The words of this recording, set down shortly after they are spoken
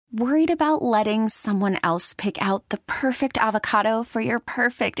Worried about letting someone else pick out the perfect avocado for your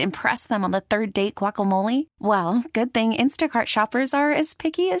perfect impress them on the third date guacamole? Well, good thing Instacart shoppers are as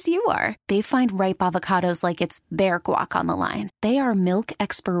picky as you are. They find ripe avocados like it's their guac on the line. They are milk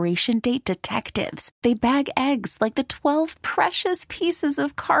expiration date detectives. They bag eggs like the 12 precious pieces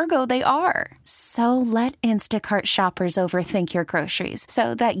of cargo they are. So let Instacart shoppers overthink your groceries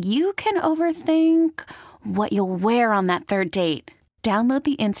so that you can overthink what you'll wear on that third date. Download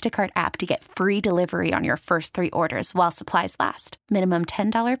the Instacart app to get free delivery on your first 3 orders while supplies last. Minimum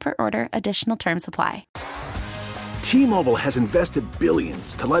 $10 per order. Additional terms apply. T-Mobile has invested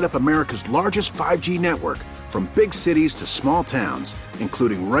billions to light up America's largest 5G network, from big cities to small towns,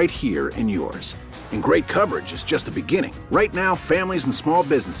 including right here in yours. And great coverage is just the beginning. Right now, families and small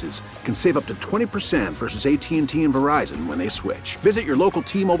businesses can save up to 20% versus AT&T and Verizon when they switch. Visit your local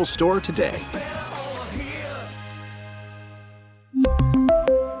T-Mobile store today.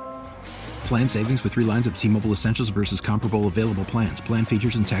 Plan savings with 3 lines of T-Mobile Essentials versus comparable available plans. Plan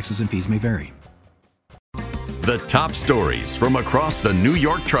features and taxes and fees may vary. The top stories from across the New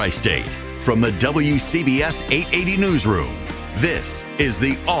York tri-state from the WCBS 880 newsroom. This is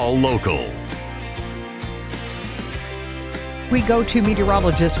the All Local. We go to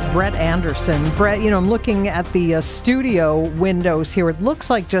meteorologist Brett Anderson. Brett, I'm looking at the studio windows here. It looks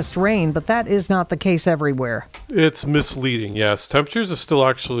like just rain, but that is not the case everywhere. It's misleading, yes. Temperatures are still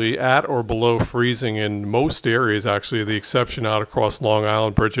actually at or below freezing in most areas, actually, the exception out across Long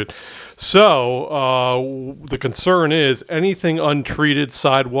Island, Brigitte. So the concern is anything untreated,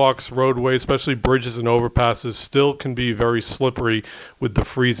 sidewalks, roadways, especially bridges and overpasses, still can be very slippery with the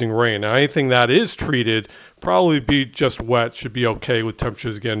freezing rain. Now, anything that is treated probably be just wet, should be okay with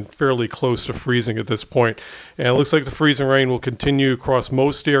temperatures, again, fairly close to freezing at this point. And it looks like the freezing rain will continue across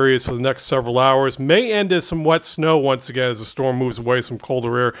most areas for the next several hours. May end as some wet snow once again as the storm moves away, some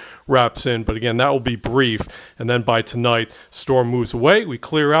colder air wraps in. But again, that will be brief. And then by tonight, storm moves away. We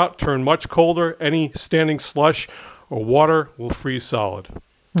clear out, turn much colder. Any standing slush or water will freeze solid.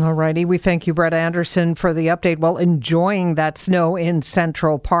 All righty. We thank you, Brett Anderson, for the update. Well, enjoying that snow in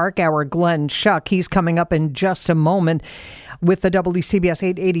Central Park. Our Glenn Schuck, he's coming up in just a moment with the WCBS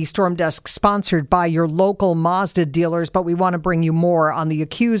 880 Storm Desk, sponsored by your local Mazda dealers. But we want to bring you more on the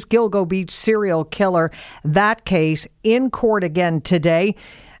accused Gilgo Beach serial killer. That case in court again today.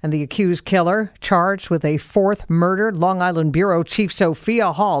 And the accused killer charged with a 4th murder. Long Island Bureau Chief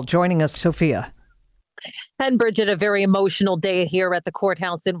Sophia Hall joining us. Sophia. And Brigitte, a very emotional day here at the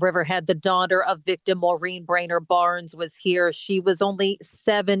courthouse in Riverhead. The daughter of victim Maureen Brainerd Barnes was here. She was only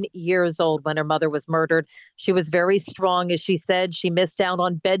 7 years old when her mother was murdered. She was very strong, as she said. She missed out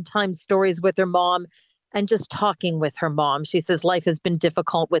on bedtime stories with her mom and just talking with her mom. She says life has been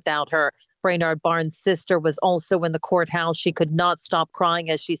difficult without her. Brainerd Barnes' sister was also in the courthouse. She could not stop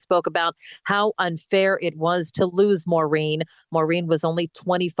crying as she spoke about how unfair it was to lose Maureen. Maureen was only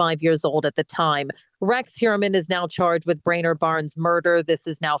 25 years old at the time. Rex Heuermann is now charged with Brainerd Barnes' murder. This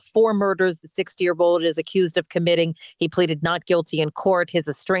is now 4 murders the 60-year-old is accused of committing. He pleaded not guilty in court. His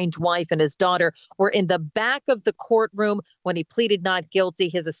estranged wife and his daughter were in the back of the courtroom when he pleaded not guilty.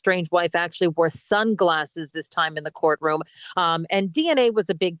 His estranged wife actually wore sunglasses this time in the courtroom. And DNA was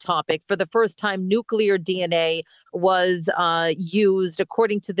a big topic. For the first time, nuclear DNA was used.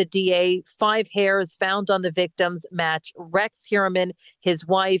 According to the DA, 5 hairs found on the victims match Rex Heuermann, his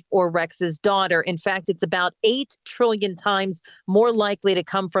wife, or Rex's daughter. In fact, it's about 8 trillion times more likely to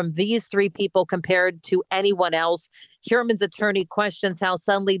come from these 3 people compared to anyone else. Heuermann's attorney questions how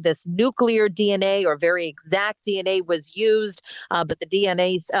suddenly this nuclear DNA or very exact DNA was used, but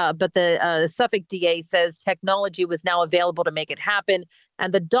the Suffolk DA says technology was now available to make it happen.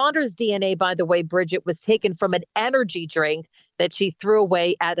 And the daughter's DNA, by the way, Brigitte, was taken from an energy drink that she threw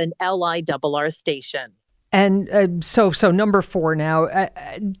away at an LIRR station. And so number 4 now,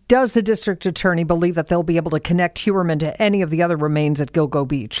 does the district attorney believe that they'll be able to connect Heuermann to any of the other remains at Gilgo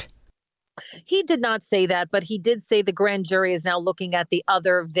Beach? He did not say that, but he did say the grand jury is now looking at the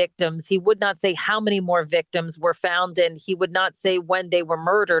other victims. He would not say how many more victims were found, and he would not say when they were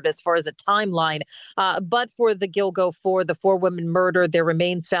murdered as far as a timeline. But for the Gilgo 4, the 4 women murdered, their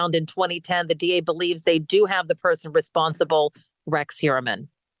remains found in 2010. The DA believes they do have the person responsible, Rex Heuermann.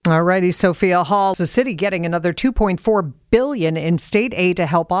 All righty, Sophia Hall. The city getting another $2.4 billion in state aid to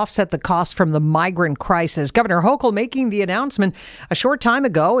help offset the costs from the migrant crisis. Governor Hochul making the announcement a short time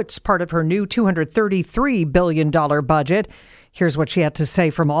ago. It's part of her new $233 billion budget. Here's what she had to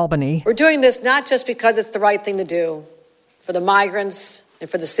say from Albany. We're doing this not just because it's the right thing to do for the migrants and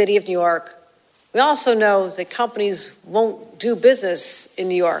for the city of New York. We also know that companies won't do business in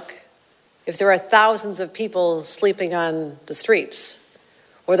New York if there are thousands of people sleeping on the streets.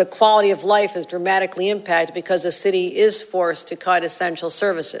 or the quality of life is dramatically impacted because the city is forced to cut essential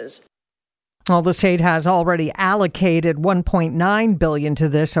services. Well, the state has already allocated $1.9 billion to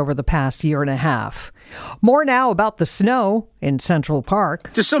this over the past year and a half. More now about the snow in Central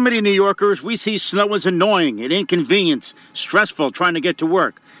Park. To so many New Yorkers, we see snow as annoying and inconvenience, stressful trying to get to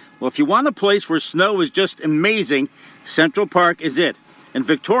work. Well, if you want a place where snow is just amazing, Central Park is it. And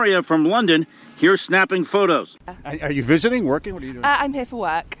Victoria from London, here snapping photos. Are you visiting, working? What are you doing? I'm here for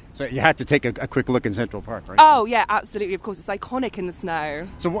work. So you had to take a quick look in Central Park, right? Oh, yeah, absolutely. Of course, it's iconic in the snow.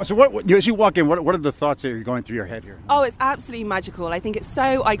 So what as you walk in, what are the thoughts that are going through your head here? Oh, it's absolutely magical. I think it's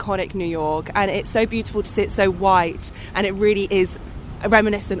so iconic, New York, and it's so beautiful to see it so white, and it really is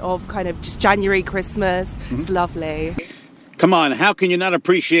reminiscent of kind of just January, Christmas. Mm-hmm. It's lovely. Come on, how can you not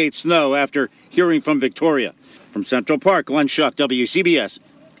appreciate snow after hearing from Victoria? From Central Park, Glenn Schuck, WCBS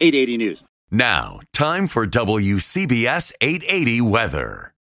 880 News. Now, time for WCBS 880 weather.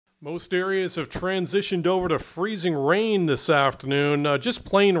 Most areas have transitioned over to freezing rain this afternoon. Just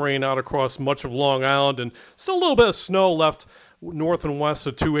plain rain out across much of Long Island, and still a little bit of snow left north and west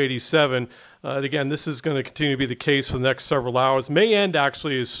of 287. Again, this is going to continue to be the case for the next several hours. May end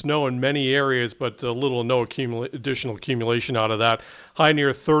actually as snow in many areas, but little or no additional accumulation out of that. High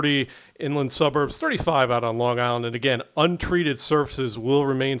near 30 inland suburbs, 35 out on Long Island. And again, untreated surfaces will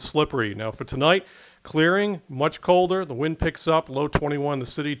remain slippery. Now for tonight, clearing, much colder. The wind picks up, low 21 in the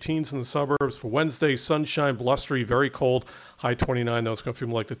city, teens in the suburbs. For Wednesday, sunshine, blustery, very cold, high 29. Though it's going to feel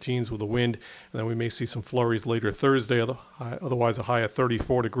more like the teens with the wind. And then we may see some flurries later Thursday, otherwise a high of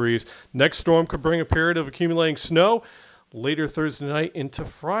 34 degrees. Next storm could bring a period of accumulating snow later Thursday night into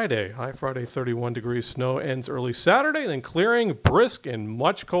Friday. High Friday, 31 degrees. Snow ends early Saturday, then clearing, brisk, and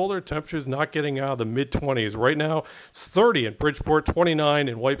much colder. Temperatures not getting out of the mid-20s. Right now, it's 30 in Bridgeport, 29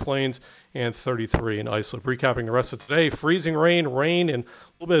 in White Plains, and 33 in Islip. Recapping the rest of today, freezing rain, and a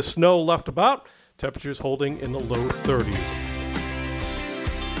little bit of snow left about. Temperatures holding in the low 30s.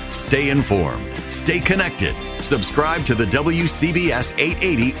 Stay informed. Stay connected. Subscribe to the WCBS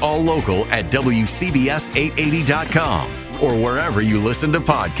 880 All Local at WCBS880.com or wherever you listen to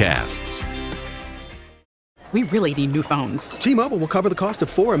podcasts. We really need new phones. T-Mobile will cover the cost of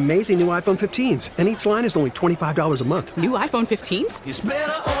 4 amazing new iPhone 15s, and each line is only $25 a month. New iPhone 15s? It's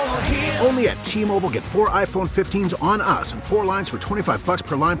better over here. Only at T-Mobile, get 4 iPhone 15s on us and 4 lines for $25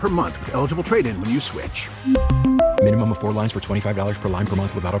 per line per month with eligible trade-in when you switch. Minimum of 4 lines for $25 per line per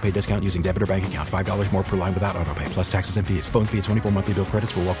month with autopay discount using debit or bank account. $5 more per line without autopay, plus taxes and fees. Phone fee at 24 monthly bill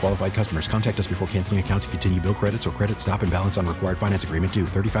credits for well-qualified customers. Contact us before canceling account to continue bill credits or credit stop and balance on required finance agreement due.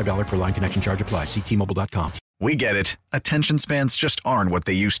 $35 per line connection charge applies. See T-Mobile.com. We get it. Attention spans just aren't what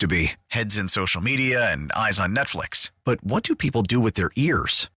they used to be. Heads in social media and eyes on Netflix. But what do people do with their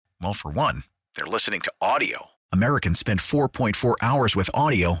ears? Well, for one, they're listening to audio. Americans spend 4.4 hours with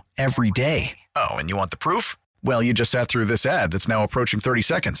audio every day. Oh, and you want the proof? Well, you just sat through this ad that's now approaching 30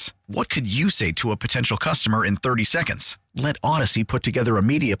 seconds. What could you say to a potential customer in 30 seconds? Let Odyssey put together a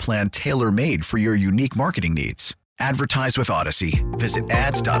media plan tailor-made for your unique marketing needs. Advertise with Odyssey. Visit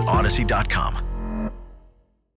ads.odyssey.com.